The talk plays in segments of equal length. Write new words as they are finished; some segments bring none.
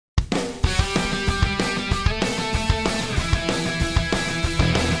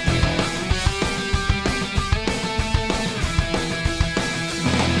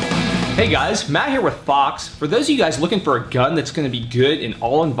Hey guys, Matt here with Fox. For those of you guys looking for a gun that's going to be good in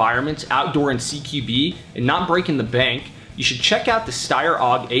all environments, outdoor and CQB, and not breaking the bank, you should check out the Steyr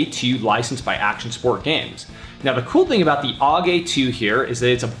Aug A2 licensed by Action Sport Games. Now the cool thing about the Aug A2 here is that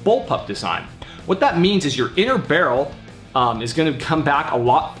it's a bullpup design. What that means is your inner barrel is going to come back a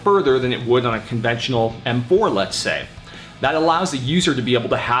lot further than it would on a conventional M4, let's say. That allows the user to be able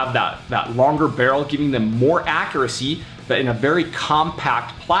to have that longer barrel, giving them more accuracy, but in a very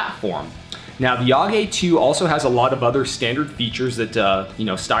compact platform. Now the Aug A2 also has a lot of other standard features that Steyr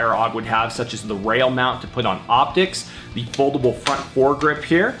Aug would have, such as the rail mount to put on optics, the foldable front foregrip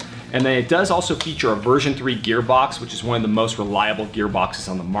here, and then it does also feature a version 3 gearbox, which is one of the most reliable gearboxes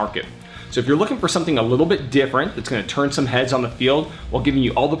on the market. So if you're looking for something a little bit different that's going to turn some heads on the field while giving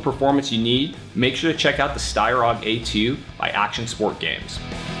you all the performance you need, make sure to check out the Steyr Aug A2 by Action Sport Games.